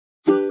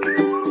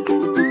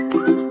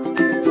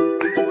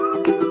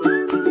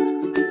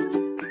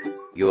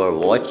are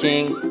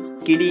watching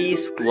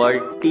Kidiez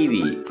World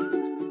TV.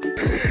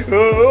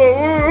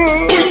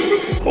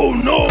 Oh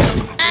no!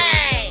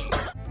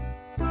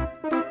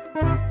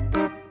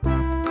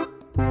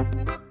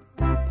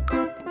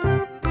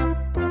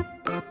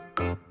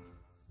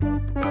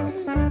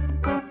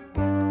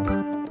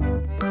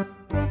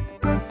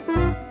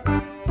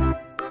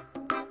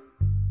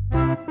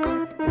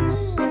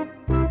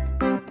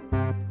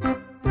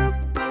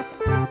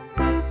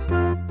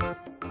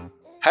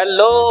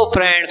 Hello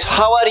friends,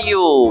 how are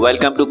you?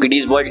 Welcome to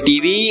Kidiez World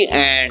TV,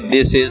 and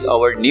this is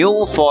our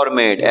new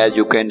format. As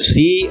you can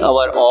see,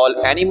 our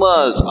all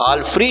animals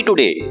are free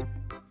today.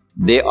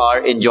 They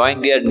are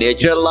enjoying their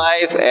natural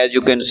life. As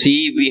you can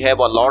see, we have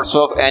a lots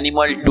of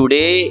animal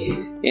today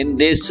in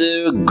this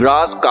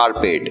grass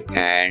carpet,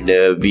 and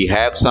we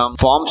have some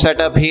farm set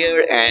up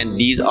here, and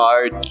these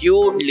are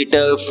cute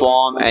little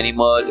farm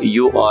animal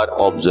you are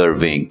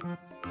observing.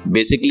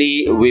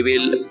 Basically, we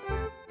will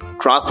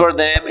transfer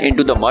them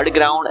into the mud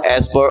ground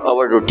as per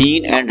our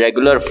routine and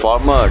regular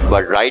format.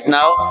 But right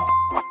now,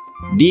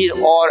 these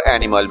are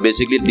animals.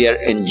 Basically, they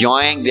are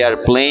enjoying, they are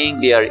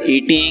playing, they are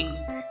eating,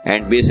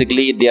 and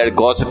basically they are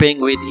gossiping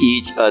with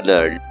each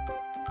other.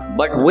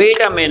 But wait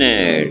a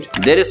minute,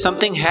 there is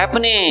something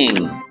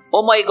happening.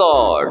 Oh my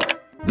god,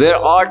 where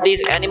are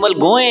these animals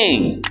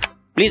going?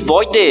 Please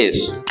watch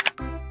this.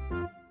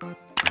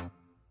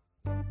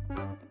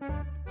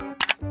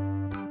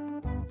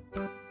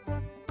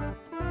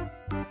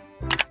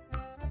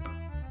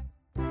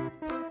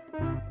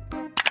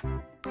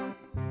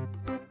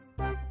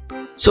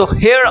 So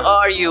here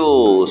are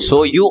you.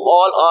 So you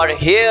all are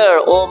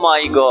here. Oh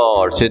my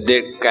god. So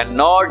they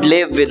cannot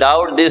live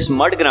without this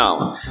mud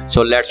ground.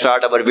 So let's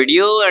start our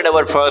video, and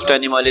our first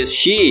animal is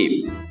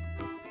sheep.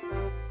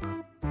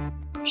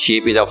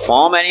 Sheep is a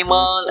farm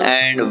animal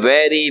and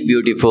very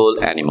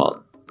beautiful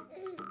animal.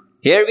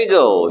 Here we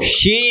go.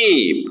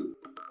 Sheep.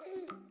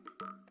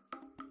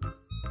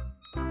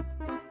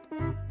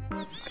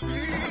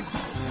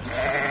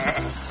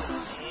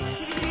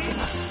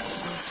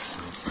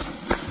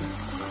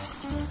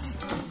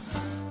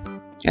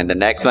 And the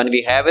next one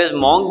we have is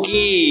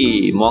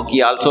monkey.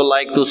 Monkey also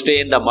like to stay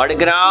in the mud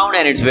ground,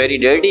 and it's very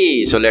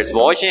dirty. So let's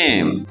wash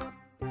him.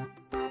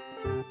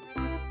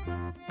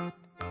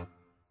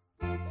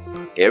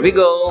 Here we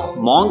go.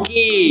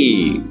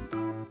 Monkey.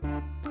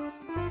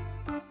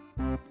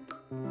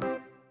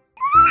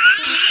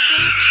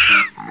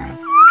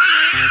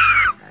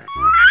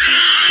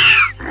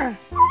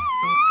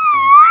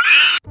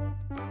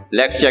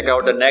 Let's check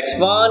out the next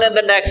one, and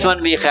the next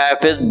one we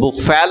have is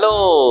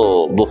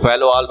buffalo.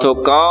 Buffalo also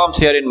comes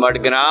here in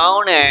mud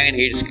ground, and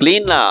it's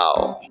clean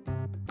now.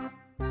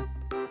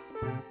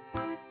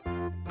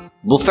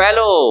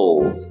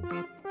 Buffalo.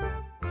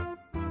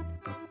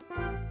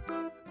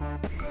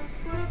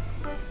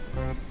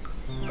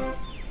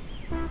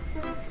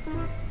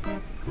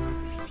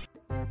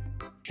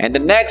 And the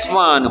next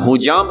one who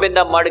jump in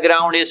the mud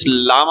ground is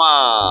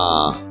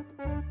llama.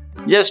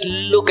 Just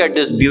look at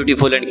this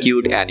beautiful and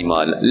cute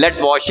animal. Let's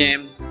wash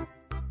him.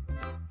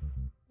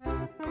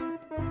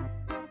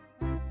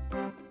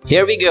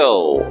 Here we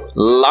go.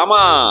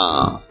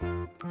 Llama.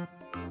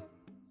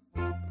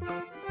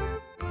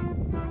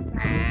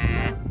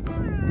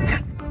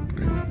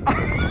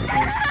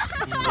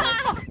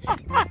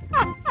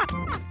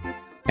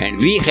 And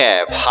we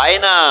have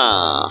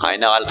hyena.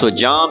 Hyena also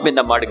jump in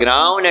the mud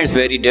ground, and it's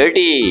very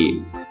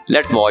dirty.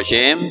 Let's wash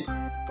him.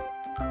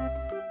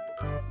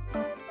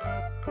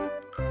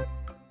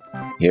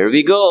 Here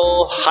we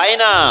go,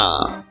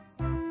 hyena.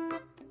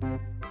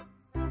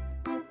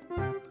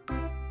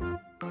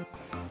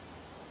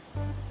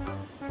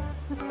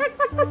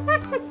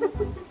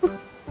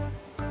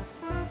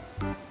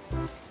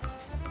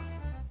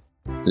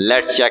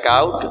 Let's check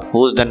out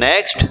who's the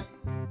next.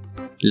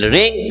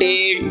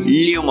 Ring-tailed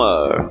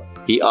lemur.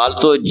 He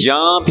also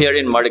jump here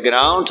in mud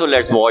ground, so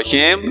let's wash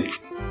him.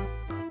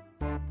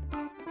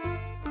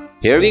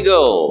 Here we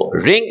go,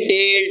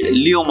 ring-tailed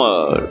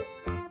lemur.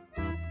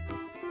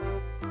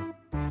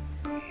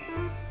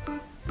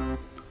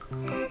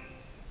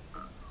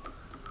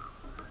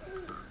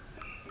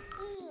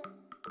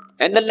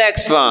 And the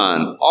next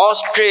one,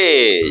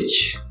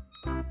 ostrich.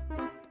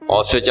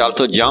 Ostrich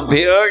also jump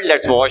here.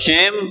 Let's wash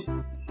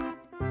him.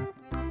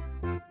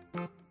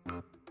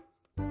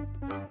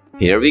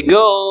 Here we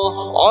go,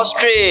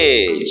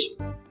 ostrich.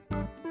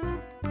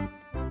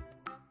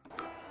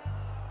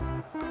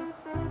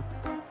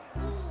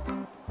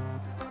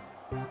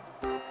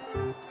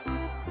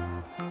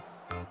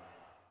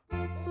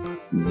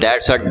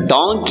 That's a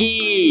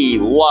donkey.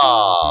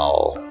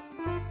 Wow.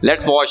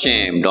 Let's wash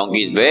him.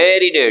 Donkey is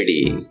very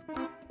dirty.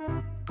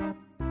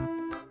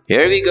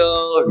 Here we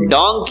go,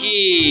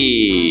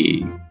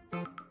 donkey.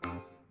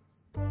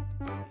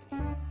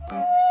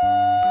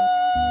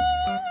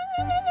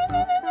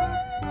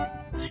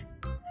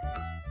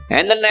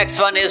 And the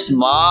next one is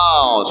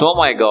mouse. Oh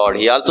my god,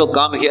 he also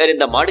come here in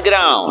the mud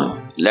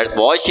ground. Let's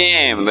wash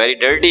him. Very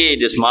dirty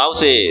this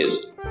mouse is.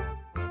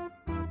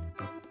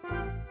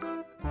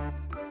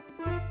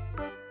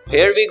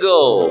 Here we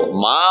go,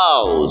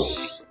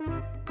 mouse.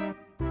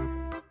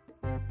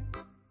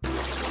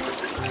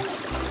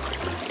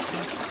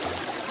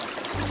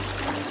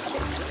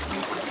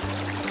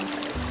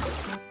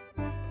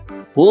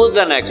 Who's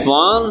the next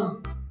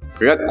one?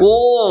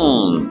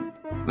 Raccoon.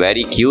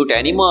 Very cute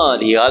animal.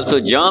 He also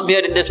jump here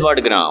in this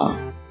mud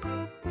ground.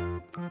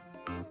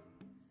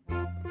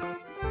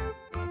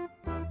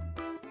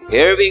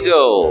 Here we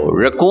go,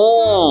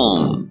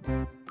 raccoon.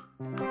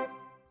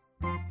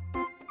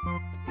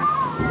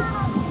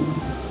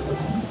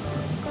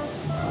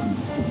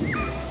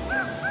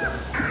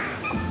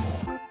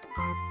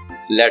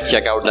 Let's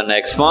check out the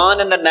next one,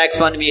 and the next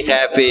one we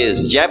have is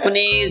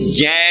Japanese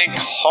giant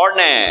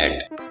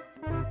hornet.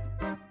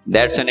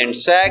 That's an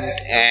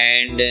insect,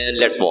 and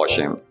let's wash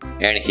him.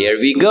 And here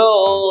we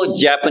go,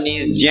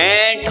 Japanese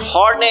giant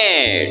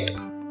hornet.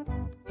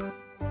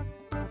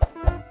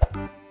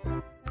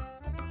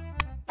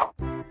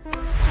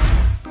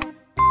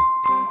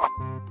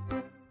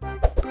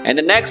 And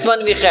the next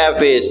one we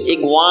have is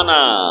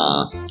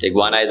iguana.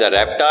 Iguana is a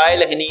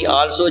reptile and he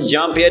also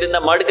jump here in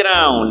the mud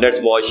ground. Let's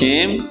wash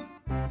him.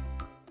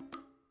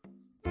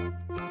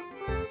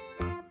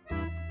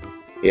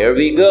 Here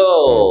we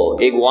go,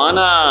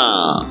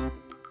 iguana.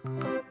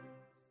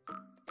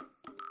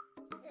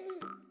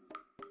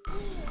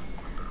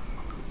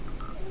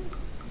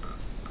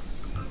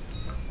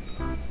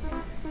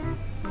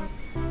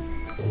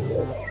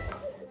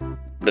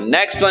 The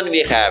next one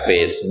we have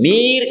is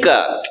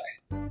meerkat.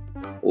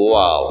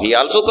 Wow, he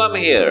also come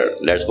here.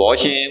 Let's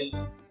wash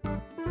him.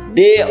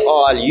 They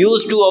are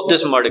used to of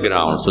this mud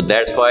ground, so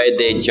that's why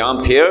they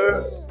jump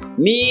here.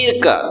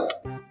 Meerkat.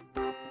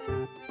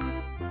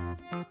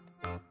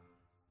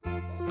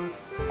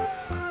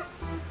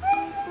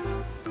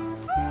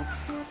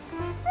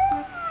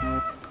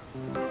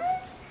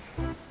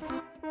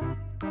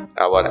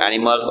 Our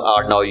animals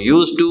are now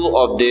used to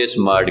of this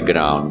mud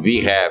ground.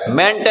 We have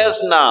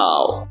mantis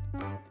now.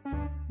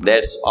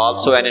 That's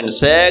also an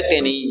insect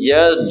and he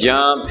just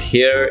jump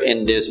here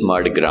in this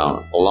mud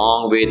ground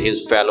along with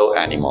his fellow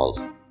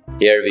animals.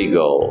 Here we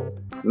go.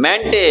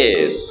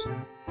 Mantis.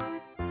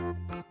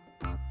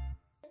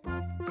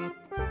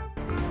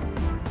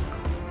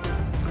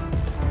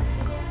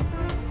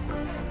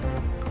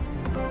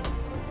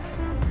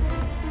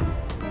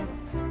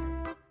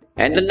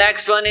 And the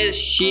next one is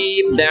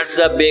sheep. That's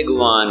the big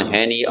one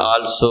and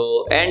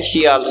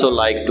she also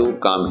like to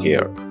come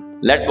here.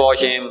 Let's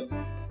wash him.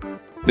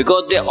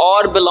 Because they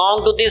all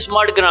belong to this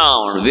mud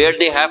ground. Where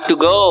they have to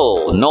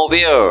go?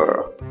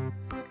 Nowhere.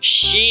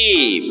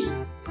 Sheep.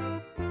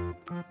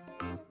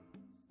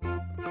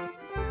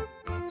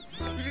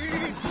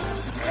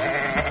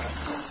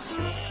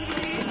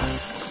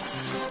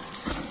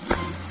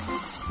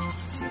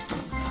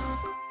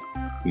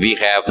 We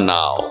have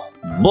now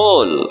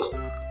bull.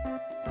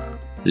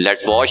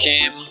 Let's wash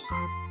him.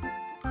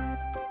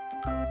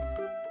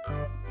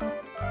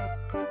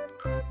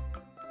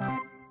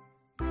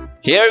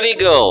 Here we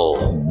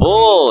go,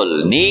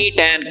 bull, neat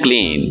and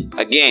clean,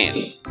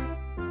 again.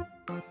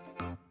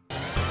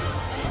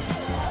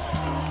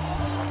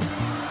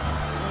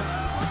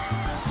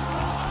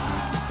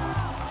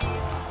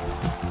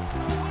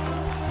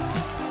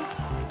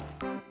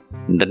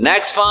 The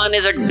next one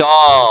is a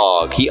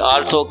dog. He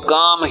also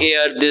come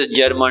here. This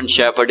German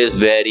Shepherd is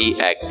very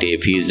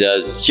active. He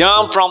just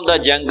jump from the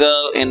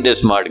jungle in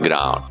this mud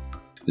ground.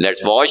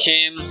 Let's wash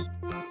him.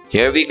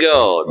 Here we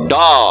go,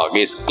 dog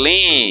is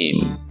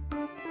clean.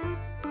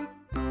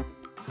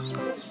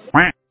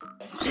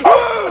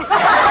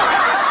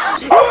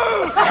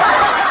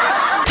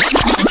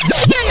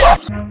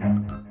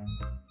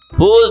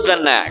 Who's the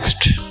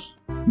next?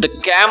 The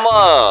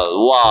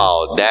camel.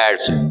 Wow,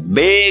 that's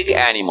big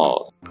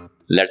animal.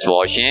 Let's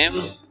wash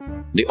him.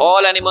 The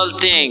all animal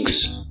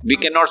thinks we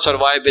cannot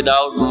survive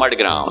without mud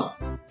ground.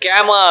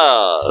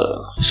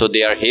 Camel. So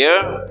they are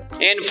here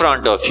in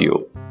front of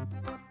you.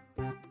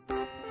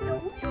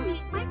 Don't you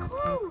eat my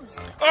clothes.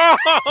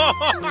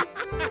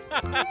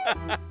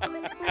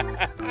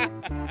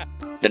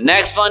 The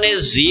next one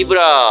is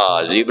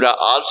zebra. Zebra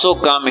also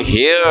come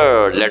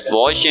here. Let's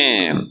wash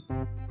him.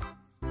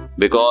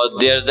 Because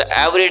there's the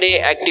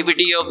everyday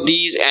activity of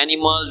these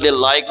animals. They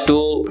like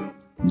to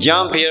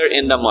jump here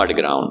in the mud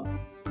ground.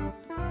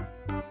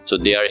 So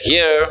they are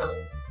here.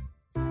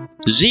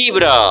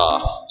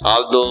 Zebra.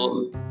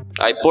 Although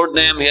I put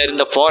them here in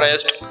the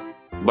forest,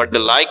 but they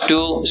like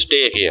to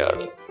stay here.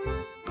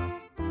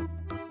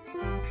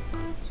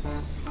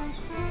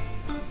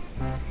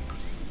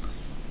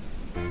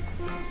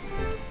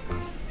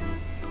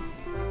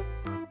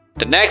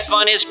 The next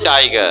one is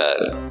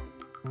tiger.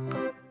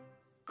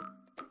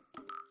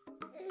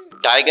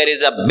 Tiger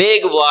is a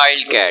big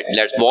wild cat.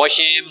 Let's wash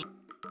him.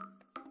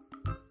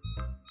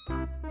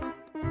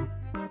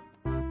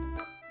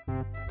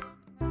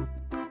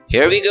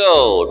 Here we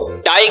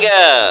go,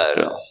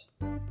 tiger.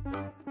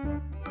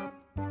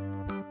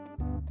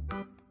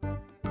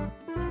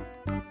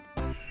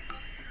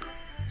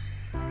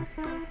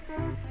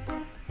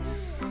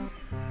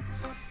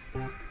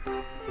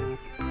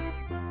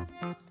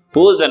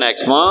 Who's the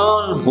next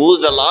one? Who's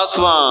the last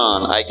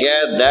one? I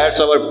guess that's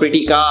our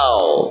pretty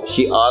cow.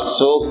 She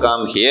also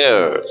come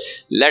here.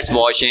 Let's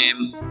wash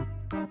him.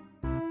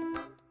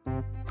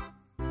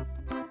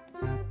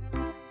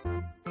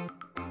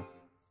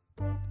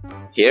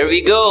 Here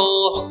we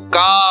go.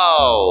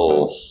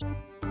 Cow.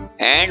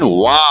 And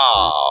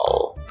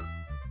wow.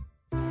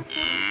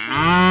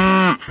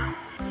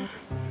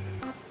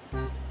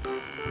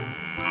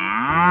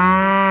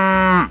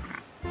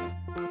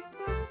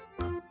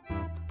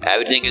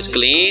 Everything is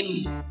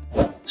clean.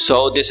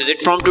 So this is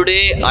it from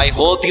today. I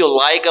hope you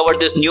like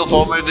this new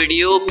format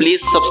video.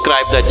 Please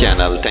subscribe the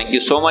channel. Thank you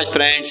so much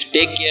friends.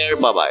 Take care.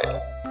 Bye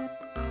bye.